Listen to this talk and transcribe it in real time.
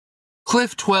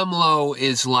Cliff Twemlow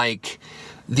is like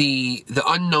the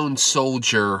unknown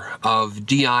soldier of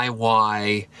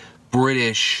DIY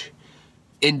British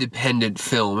independent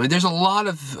film. And there's a lot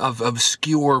of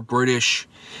obscure British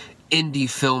indie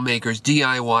filmmakers,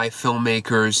 DIY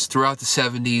filmmakers throughout the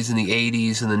 70s and the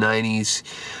 80s and the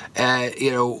 90s.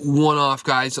 You know, one-off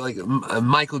guys like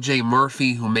Michael J.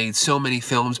 Murphy, who made so many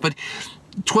films. But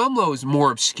Twemlow is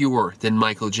more obscure than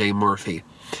Michael J. Murphy.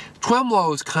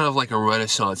 Twemlow is kind of like a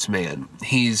Renaissance man.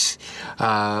 He's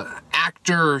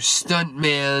actor,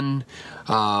 stuntman,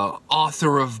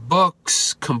 author of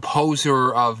books,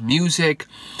 composer of music,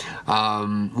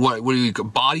 what do you call,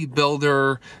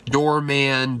 bodybuilder,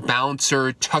 doorman,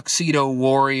 bouncer, tuxedo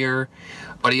warrior,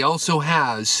 but he also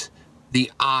has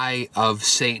the eye of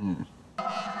Satan.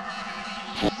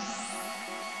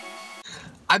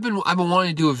 I've been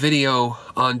wanting to do a video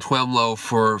on Twemlow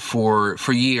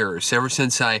for years. Ever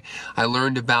since I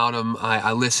learned about him,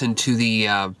 I listened to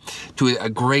a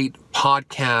great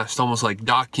podcast, almost like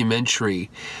documentary,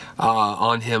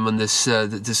 on him on this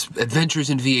Adventures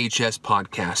in VHS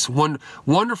podcast.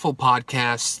 Wonderful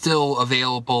podcast, still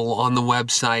available on the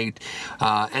website.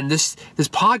 And this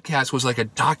podcast was like a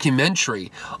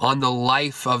documentary on the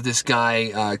life of this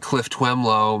guy, Cliff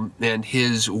Twemlow, and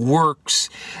his works.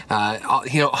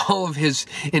 You know, all of his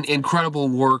incredible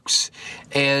works.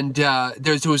 And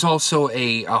there was also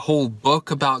a whole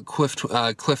book about Cliff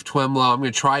Twemlow. I'm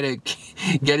going to try to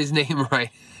get his name right.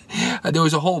 There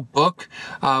was a whole book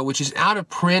which is out of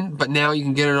print, but now you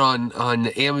can get it on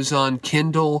Amazon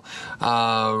Kindle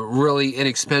really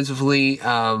inexpensively.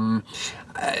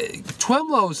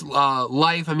 Twemlow's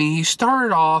life, I mean, he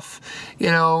started off, you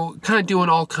know, kind of doing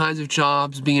all kinds of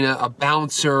jobs, being a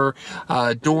bouncer,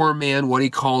 doorman, what he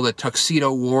called a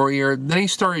tuxedo warrior. Then he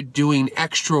started doing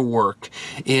extra work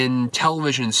in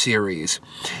television series,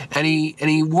 and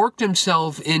he worked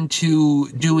himself into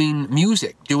doing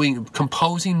music,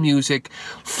 composing music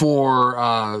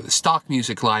for stock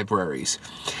music libraries,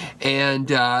 and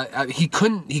he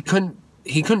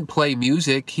couldn't play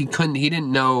music. He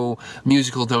didn't know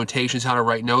musical notations, how to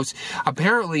write notes.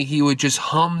 Apparently, he would just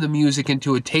hum the music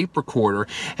into a tape recorder,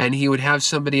 and he would have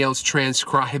somebody else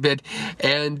transcribe it.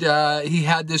 And he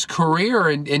had this career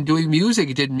in doing music.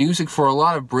 He did music for a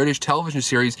lot of British television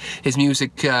series. His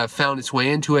music found its way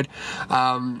into it.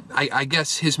 I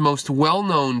guess his most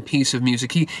well-known piece of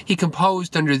music, he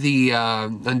composed under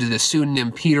the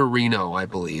pseudonym Peter Reno, I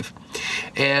believe.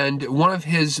 And one of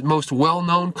his most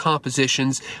well-known compositions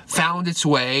found its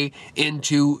way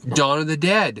into Dawn of the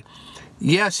Dead.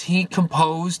 Yes, he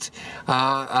composed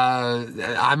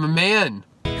I'm a Man.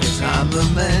 'Cause I'm a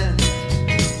man.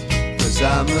 'Cause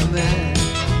I'm a man.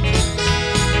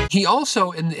 He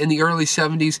also, in the early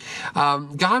 70s,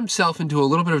 got himself into a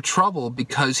little bit of trouble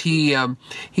because he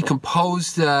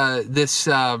composed this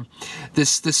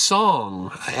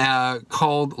song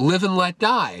called "Live and Let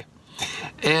Die."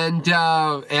 And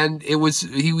it was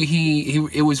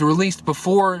it was released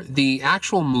before the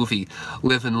actual movie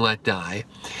Live and Let Die,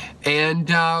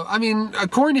 and I mean,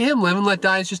 according to him, Live and Let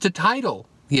Die is just a title.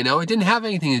 You know, it didn't have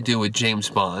anything to do with James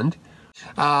Bond.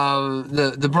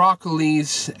 The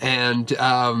Broccolis and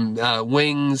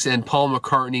Wings and Paul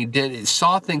McCartney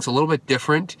saw things a little bit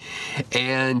different,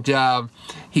 and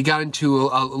he got into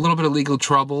a little bit of legal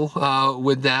trouble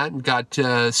with that, and got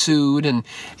sued, and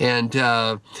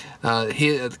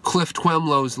Cliff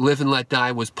Twemlow's Live and Let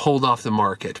Die was pulled off the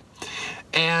market.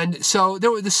 And so the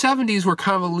 70s were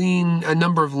kind of a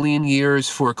number of lean years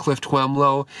for Cliff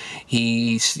Twemlow.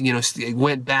 He, you know,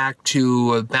 went back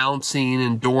to bouncing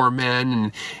and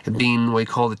doorman and being what he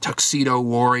called a tuxedo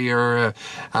warrior,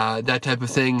 that type of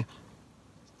thing.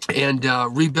 And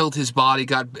rebuilt his body,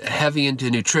 got heavy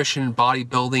into nutrition and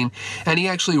bodybuilding, and he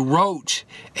actually wrote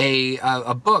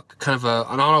a book, kind of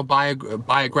an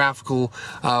autobiographical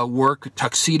work,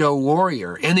 Tuxedo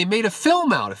Warrior, and they made a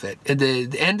film out of it. At the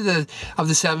end of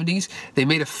the 70s, they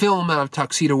made a film out of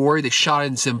Tuxedo Warrior. They shot it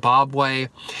in Zimbabwe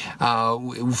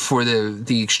for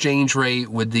the exchange rate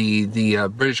with the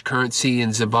British currency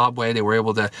in Zimbabwe. They were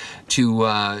able to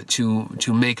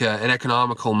make an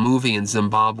economical movie in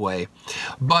Zimbabwe.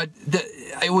 But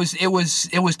it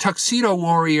was Tuxedo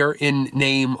Warrior in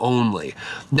name only.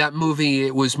 That movie,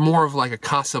 it was more of like a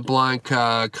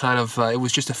Casablanca kind of, it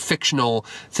was just a fictional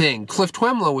thing. Cliff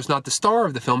Twemlow was not the star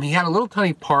of the film. He had a little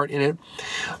tiny part in it,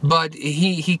 but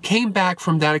he came back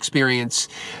from that experience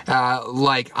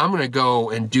like, I'm going to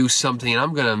go and do something, and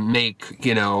I'm going to make,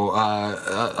 you know,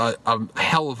 a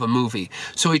hell of a movie.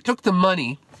 So he took the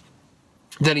money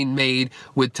that he made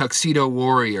with Tuxedo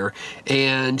Warrior,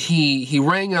 and he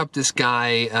rang up this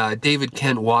guy David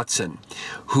Kent Watson,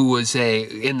 who was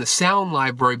in the sound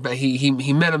library, but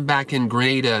he met him back in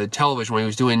Grenada Television when he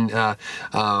was doing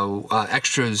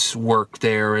extras work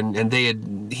there, and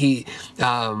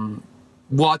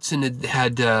Watson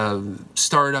had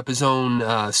started up his own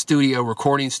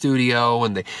recording studio,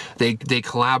 and they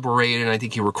collaborated, and I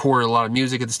think he recorded a lot of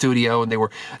music at the studio, and they were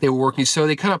working, so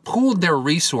they kind of pooled their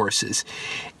resources,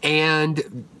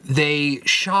 and they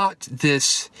shot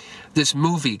this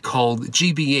movie called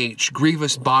G.B.H,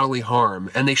 Grievous Bodily Harm,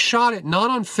 and they shot it not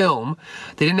on film.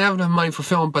 They didn't have enough money for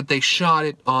film, but they shot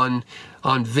it on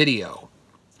video.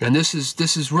 And this is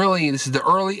the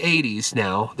early 80s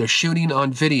now. They're shooting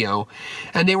on video,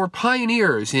 and they were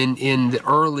pioneers in the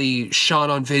early shot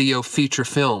on video feature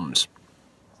films.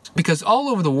 Because all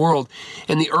over the world,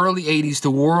 in the early 80s, the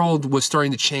world was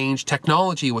starting to change.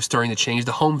 Technology was starting to change.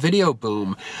 The home video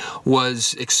boom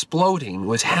was exploding,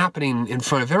 was happening in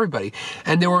front of everybody.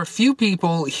 And there were a few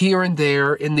people here and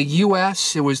there. In the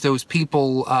U.S., it was those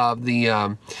people,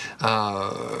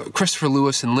 Christopher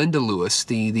Lewis and Linda Lewis,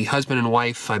 the husband and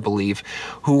wife, I believe,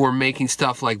 who were making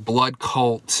stuff like Blood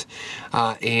Cult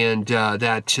and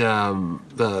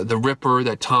the Ripper,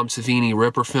 that Tom Savini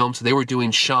Ripper film. So they were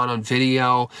doing shot on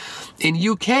video. In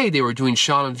UK, they were doing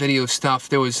shot on video stuff.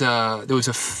 There was a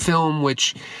film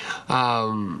which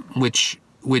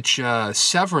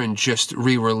Severin just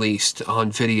re-released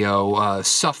on video,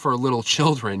 Suffer Little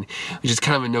Children, which is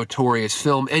kind of a notorious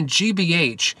film, and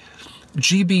G.B.H,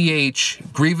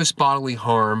 Grievous Bodily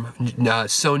Harm,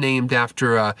 so named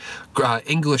after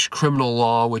English criminal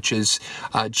law, which is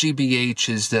G.B.H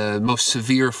is the most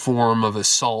severe form of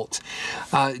assault.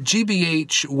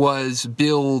 G.B.H was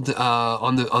billed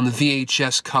on the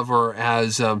VHS cover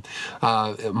as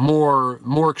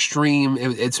more extreme.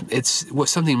 It was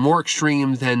something more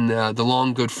extreme than the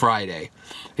Long Good Friday.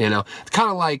 You know, kind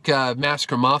of like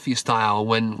Massacre Mafia style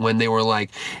when they were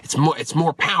like, it's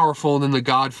more powerful than The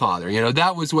Godfather. You know,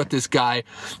 that was what this guy,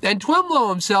 and Twemlow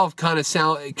himself kind of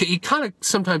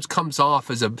sometimes comes off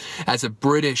as a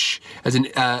British,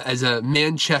 as a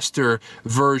Manchester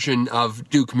version of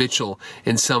Duke Mitchell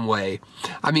in some way.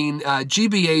 I mean,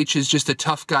 G.B.H is just a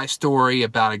tough guy story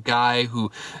about a guy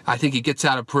who, I think he gets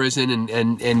out of prison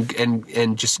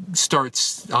and just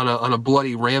starts on a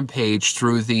bloody rampage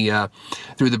through the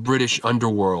British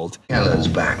underworld. Keller's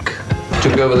back.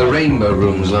 Took over the Rainbow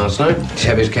Rooms last night.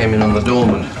 Chevys came in on the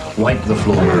doorman, wiped the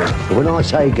floor with it. When I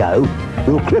say go,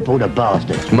 you'll cripple the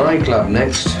bastard. It's my club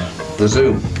next, the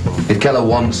zoo. If Keller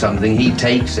wants something, he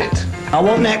takes it. I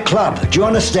want that club, do you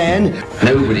understand?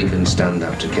 Nobody can stand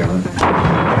up to Keller.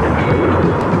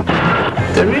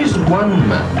 There is one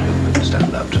man who can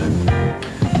stand up to him.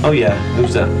 Oh yeah,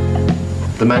 who's that?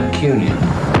 The Mancunian.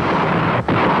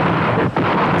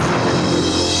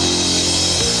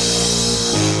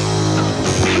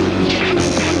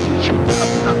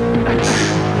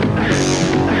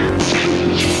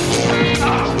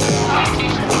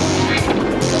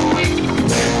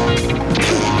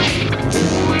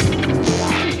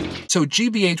 So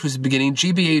G.B.H was the beginning.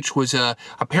 G.B.H was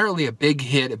apparently a big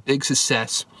hit, a big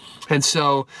success. And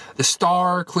so the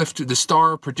star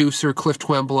producer, Cliff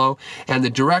Twemlow, and the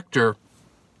director,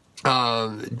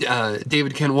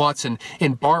 David Ken Watson,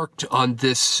 embarked on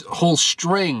this whole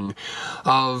string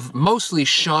of mostly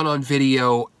shot on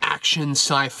video action,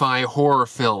 sci-fi, horror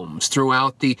films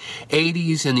throughout the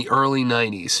 80s and the early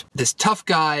 90s. This tough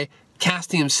guy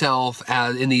casting himself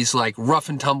in these like rough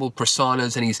and tumble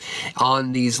personas, and he's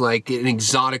on these like in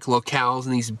exotic locales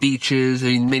and these beaches,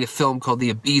 and he made a film called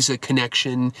The Ibiza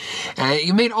Connection.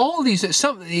 He made all of these.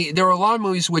 There were a lot of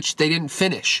movies which they didn't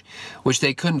finish, which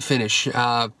they couldn't finish.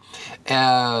 They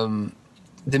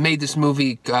made this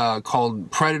movie called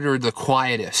Predator The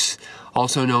Quietus,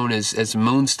 also known as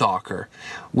Moonstalker,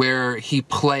 where he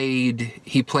played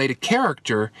a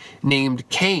character named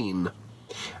Kane.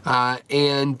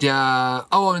 And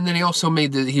then he also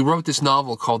he wrote this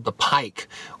novel called The Pike,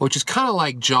 which is kind of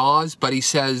like Jaws, but he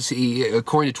says,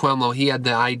 according to Twemlow, he had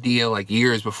the idea like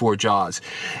years before Jaws.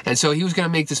 And so he was going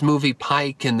to make this movie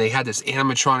Pike, and they had this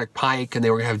animatronic Pike, and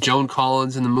they were going to have Joan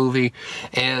Collins in the movie,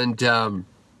 and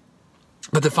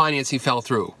but the financing fell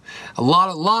through. A lot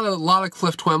of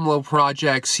Cliff Twemlow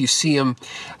projects. You see him.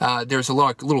 There's a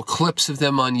lot of little clips of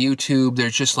them on YouTube. They're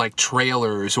just like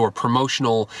trailers or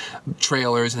promotional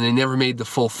trailers, and they never made the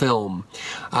full film.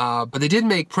 But they did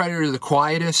make Predator The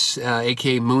Quietus,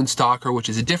 aka Moonstalker, which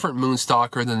is a different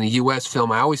Moonstalker than the U.S.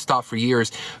 film. I always thought for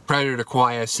years Predator The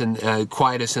Quietus and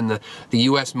the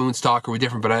U.S. Moonstalker were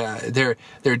different, but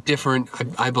they're different.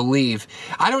 I believe.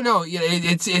 I don't know.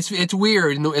 It's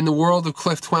weird in the world of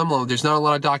Cliff Twemlow, there's not a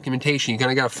lot of documentation. You kind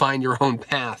of got to find your own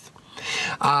path.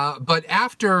 But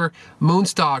after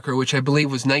Moonstalker, which I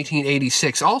believe was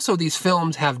 1986, also these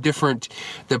films have different,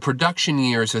 the production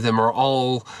years of them are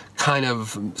all kind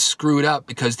of screwed up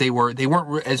because they weren't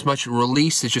as much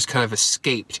released as just kind of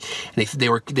escaped.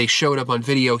 They showed up on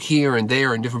video here and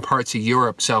there in different parts of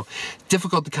Europe, so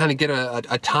difficult to kind of get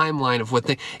a timeline of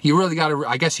what you really got to,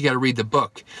 I guess you got to read the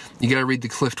book. You got to read the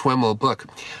Cliff Twemlow book.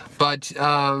 But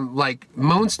like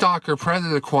Moonstalker,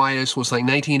 Predator The Quietus was like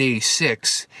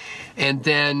 1986, and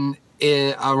then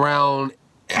around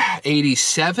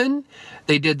 87,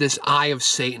 they did this Eye of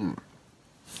Satan.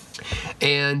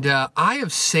 And Eye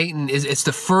of Satan it's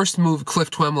the first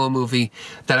Cliff Twemlow movie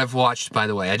that I've watched, by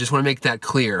the way. I just want to make that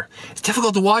clear. It's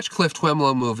difficult to watch Cliff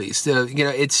Twemlow movies. You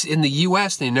know, it's in the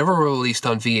U.S. They never were released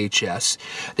on VHS.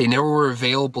 They never were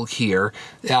available here.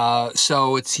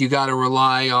 So you got to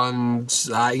rely on,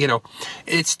 you know,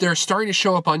 they're starting to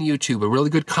show up on YouTube. A really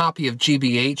good copy of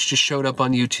G.B.H. just showed up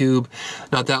on YouTube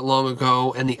not that long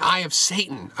ago. And the Eye of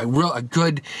Satan, a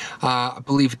good, I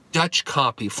believe, Dutch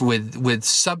copy with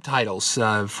subtitles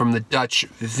from the Dutch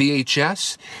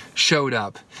VHS showed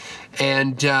up.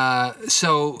 And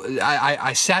so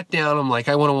I sat down. I'm like,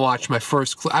 I want to watch my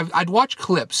first I'd watch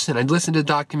clips and I'd listen to the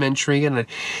documentary, and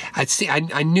I'd see.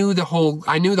 I knew the whole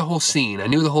scene. I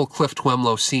knew the whole Cliff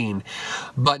Twemlow scene,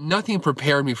 but nothing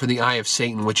prepared me for the Eye of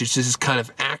Satan, which is just this kind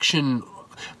of action,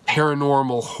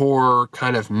 paranormal horror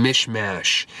kind of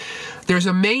mishmash. There's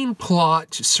a main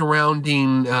plot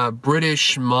surrounding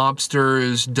British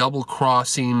mobsters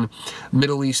double-crossing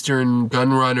Middle Eastern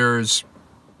gun runners.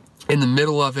 In the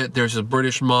middle of it, there's a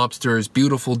British mobster's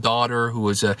beautiful daughter who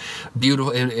is a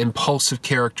beautiful and impulsive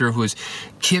character who is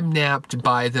kidnapped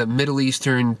by the Middle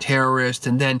Eastern terrorist.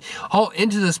 And then all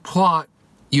into this plot,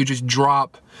 you just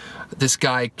drop this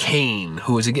guy Kane,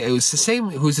 who's the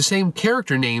same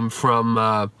character name from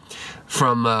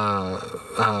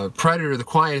Predator The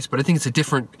Quietus, but I think it's a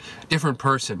different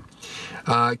person.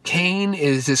 Kane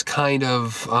is this kind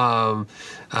of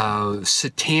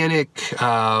satanic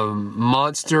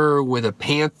monster with a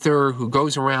panther who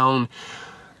goes around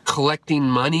collecting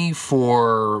money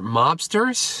for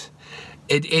mobsters.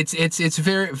 It's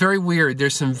very, very weird.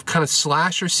 There's some kind of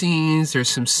slasher scenes. There's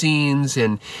some scenes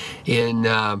in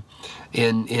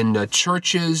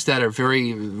churches that are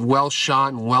very well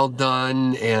shot and well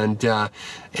done,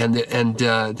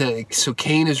 so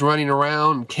Kane is running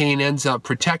around. And Kane ends up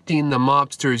protecting the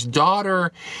mobster's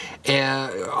daughter,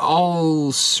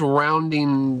 all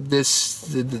surrounding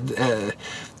this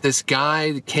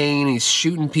guy, Kane. He's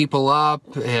shooting people up,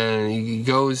 and he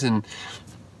goes and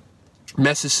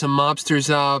messes some mobsters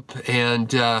up, and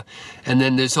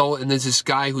then there's this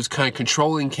guy who's kind of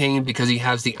controlling Kane because he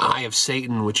has the Eye of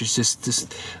Satan, which is just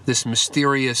this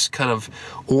mysterious kind of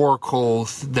oracle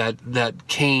that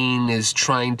Kane is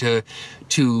trying to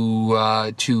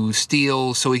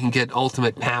steal so he can get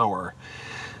ultimate power.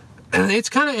 And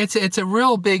it's a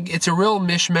real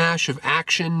mishmash of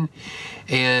action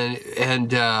and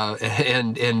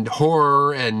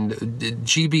horror and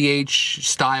G.B.H.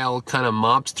 style kind of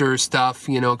mobster stuff,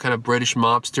 you know, kind of British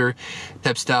mobster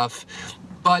type stuff.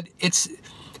 But it's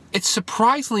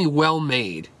surprisingly well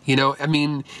made, you know. I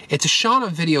mean, it's a shot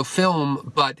on video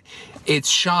film, but it's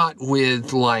shot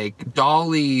with like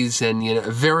dollies and, you know,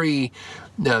 very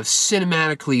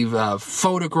cinematically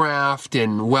photographed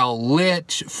and well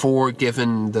lit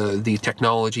given the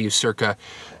technology of circa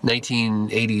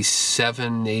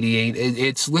 1987, 88.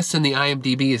 It's listed in the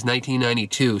IMDb as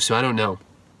 1992, so I don't know.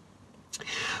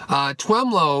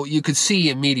 Twemlow, you could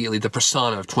see immediately the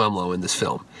persona of Twemlow in this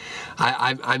film.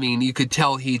 I mean, you could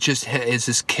tell he just is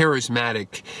this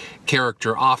charismatic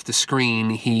character off the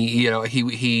screen. You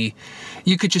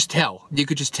could just tell.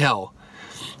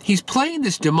 He's playing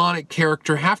this demonic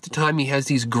character. Half the time he has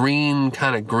these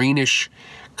kind of greenish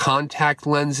contact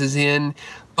lenses in,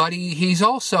 but he's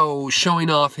also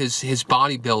showing off his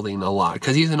bodybuilding a lot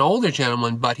because he's an older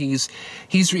gentleman, but he's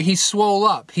swole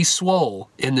up. He's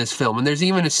swole in this film, and there's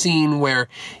even a scene where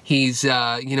he's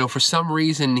you know, for some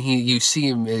reason you see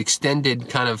him extended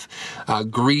kind of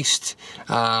greased,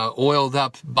 oiled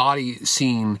up body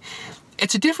scene.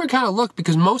 It's a different kind of look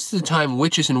because most of the time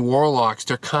witches and warlocks,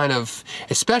 they're kind of,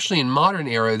 especially in modern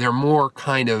era, they're more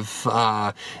kind of,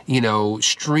 you know,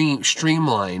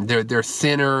 streamlined. They're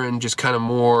thinner and just kind of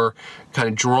more kind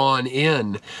of drawn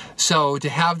in. So to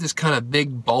have this kind of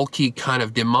big, bulky, kind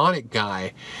of demonic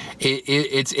guy,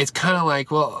 it's kind of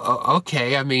like, well,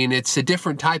 okay. I mean, it's a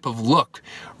different type of look,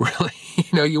 really.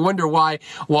 You know, you wonder why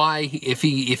if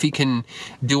he can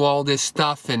do all this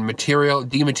stuff and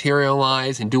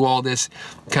dematerialize and do all this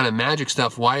kind of magic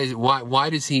stuff, why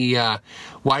does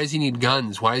he need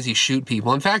guns? Why does he shoot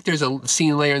people? In fact, there's a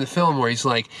scene later in the film where he's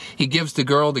like, he gives the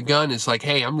girl the gun. It's like,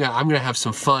 hey, I'm gonna have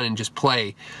some fun and just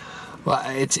play. Well,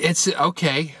 it's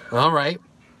okay, all right.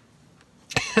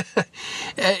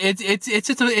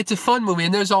 It's a fun movie,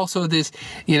 and there's also this,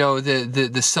 you know, the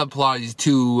subplot, these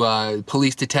two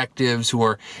police detectives who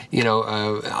are, you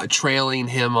know, trailing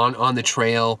him on the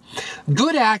trail.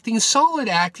 Good acting, solid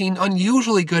acting,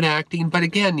 unusually good acting, but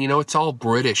again, you know, it's all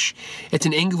British. It's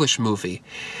an English movie.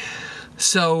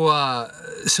 So,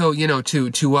 you know,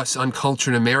 to us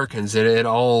uncultured Americans, it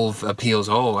all appeals.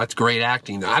 Oh, that's great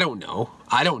acting. I don't know.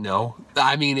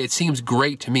 I mean, it seems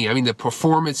great to me. I mean, the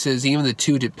performances, even the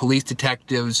two police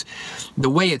detectives, the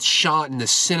way it's shot in the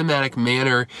cinematic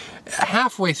manner,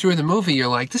 halfway through the movie, you're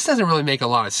like, this doesn't really make a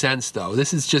lot of sense, though.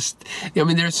 This is just, I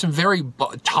mean, there's some very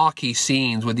talky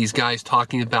scenes with these guys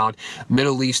talking about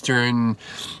Middle Eastern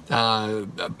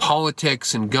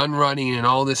politics and gun running and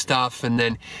all this stuff, and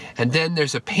then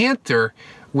there's a panther,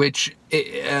 which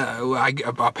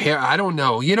I don't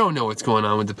know. You don't know what's going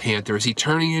on with the panther. Is he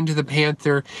turning into the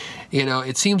panther? You know,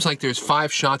 it seems like there's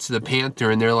 5 shots of the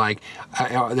panther, and they're like,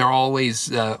 they're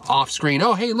always off screen.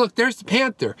 Oh, hey, look, there's the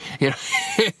panther. You know,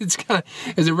 it's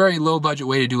a very low budget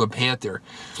way to do a panther.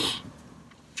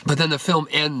 But then the film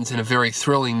ends in a very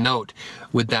thrilling note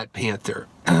with that panther.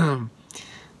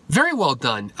 Very well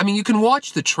done. I mean, you can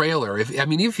watch the trailer. If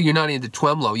you're not into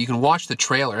Twemlow, you can watch the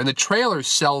trailer, and the trailer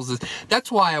sells this. That's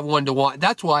why I wanted to watch.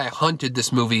 That's why I hunted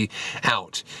this movie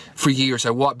out for years.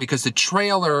 Because the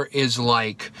trailer is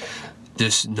like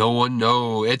this. No one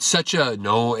knows. It's such a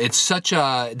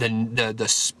the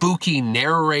spooky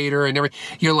narrator and everything.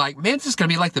 You're like, man, this is gonna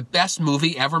be like the best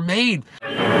movie ever made.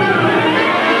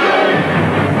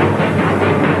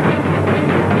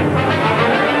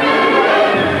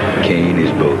 Cain is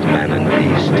both man and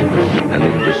beast, an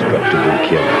indestructible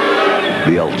killer,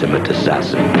 the ultimate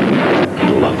assassin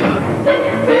and lover.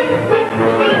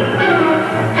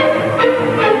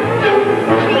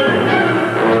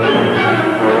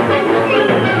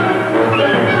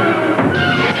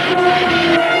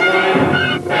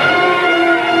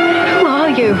 Who are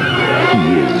you?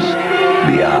 He is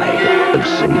the Eye of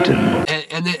Satan.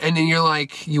 And then you're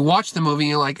like, you watch the movie and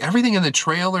you're like, everything in the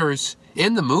trailer's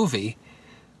in the movie,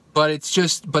 but it's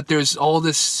just, but there's all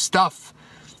this stuff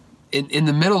in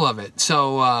the middle of it.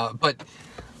 So, but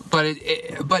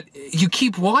you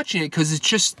keep watching it because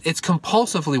it's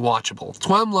compulsively watchable.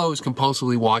 Twemlow is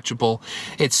compulsively watchable.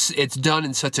 It's done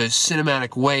in such a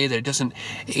cinematic way that it doesn't,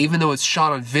 even though it's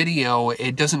shot on video,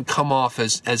 it doesn't come off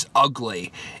as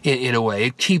ugly in a way.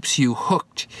 It keeps you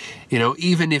hooked, you know,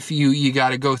 even if you got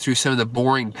to go through some of the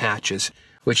boring patches,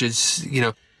 which is, you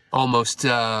know, almost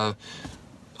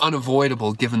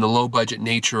unavoidable given the low budget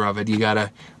nature of it. You got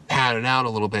to pad it out a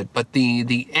little bit, but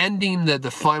the ending, the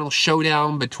final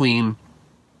showdown between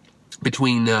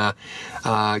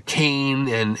Cain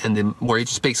and where he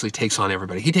just basically takes on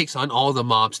everybody. He takes on all the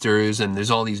mobsters, and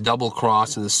there's all these double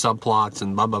cross and the subplots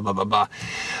and blah blah blah blah blah.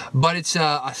 But it's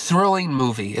a thrilling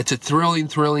movie. It's a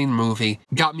thrilling movie.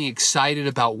 Got me excited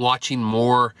about watching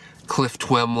more Cliff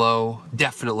Twemlow,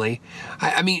 definitely.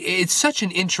 I mean, it's such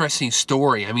an interesting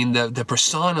story. I mean, the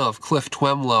persona of Cliff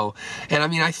Twemlow, and I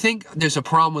mean, I think there's a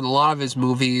problem with a lot of his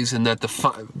movies, and that the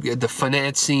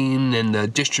financing and the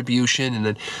distribution, and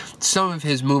then some of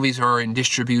his movies are in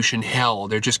distribution hell.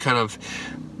 They're just kind of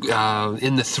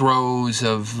in the throes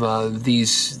of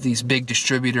these big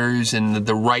distributors, and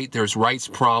there's rights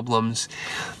problems.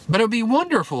 But it would be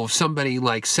wonderful if somebody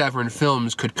like Severin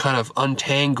Films could kind of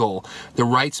untangle the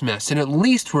rights mess and at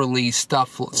least release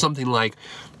something like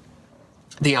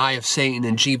The Eye of Satan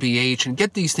and G.B.H. and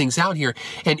get these things out here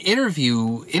and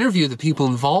interview the people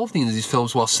involved in these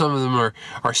films while some of them are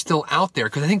still out there.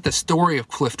 Because I think the story of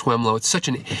Cliff Twemlow, it's such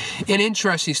an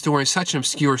interesting story, such an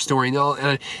obscure story,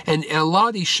 and a lot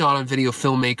of these shot on video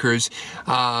filmmakers,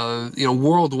 you know,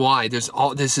 worldwide.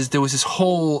 There was this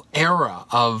whole era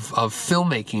of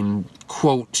filmmaking,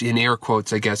 quote, in air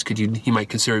quotes, I guess, you might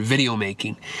consider it video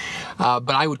making, but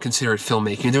I would consider it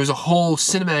filmmaking. There was a whole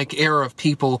cinematic era of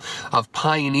people, of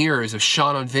pioneers of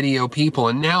shot-on-video people,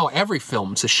 and now every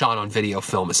film is a shot-on-video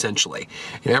film, essentially.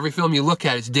 And every film you look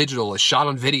at is digital, is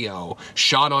shot-on-video,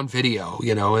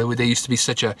 you know. They used to be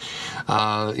such a,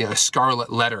 you know,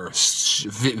 scarlet letter,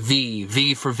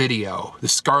 V for video, the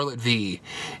scarlet V,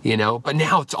 you know. But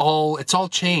now it's all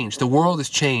changed. The world has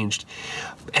changed.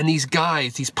 And these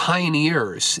guys, these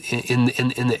pioneers in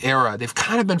the era, they've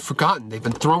kind of been forgotten. They've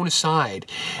been thrown aside.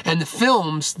 And the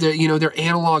films, you know, they're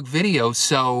analog videos,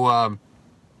 so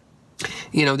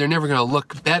you know, they're never going to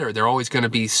look better. They're always going to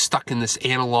be stuck in this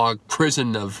analog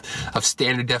prison of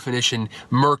standard definition,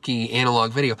 murky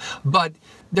analog video. But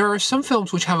there are some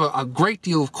films which have a great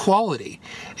deal of quality,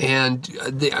 and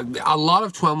a lot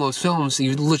of Twemlow's films,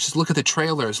 you just look at the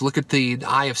trailers, look at the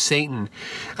Eye of Satan.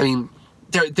 I mean,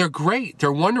 they're great.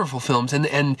 They're wonderful films,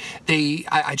 and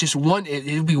I just want it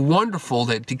would be wonderful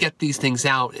to get these things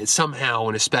out somehow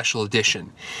in a special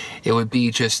edition. It would be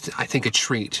just, I think, a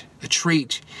treat,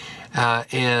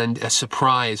 and a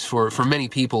surprise for many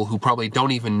people who probably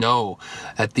don't even know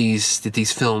that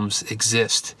these films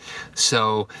exist.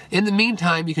 So in the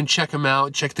meantime, you can check them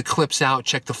out, check the clips out,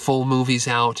 check the full movies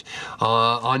out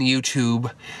on YouTube.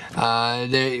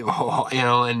 You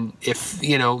know, and if,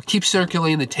 you know, keep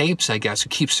circulating the tapes, I guess, or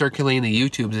keep circulating the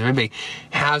YouTubes. If anybody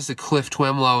has the Cliff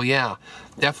Twemlow, yeah,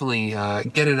 definitely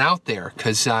get it out there,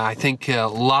 because I think a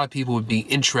lot of people would be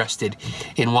interested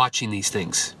in watching these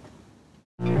things.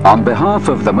 On behalf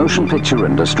of the motion picture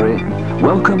industry,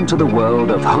 welcome to the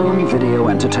world of home video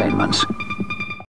entertainment.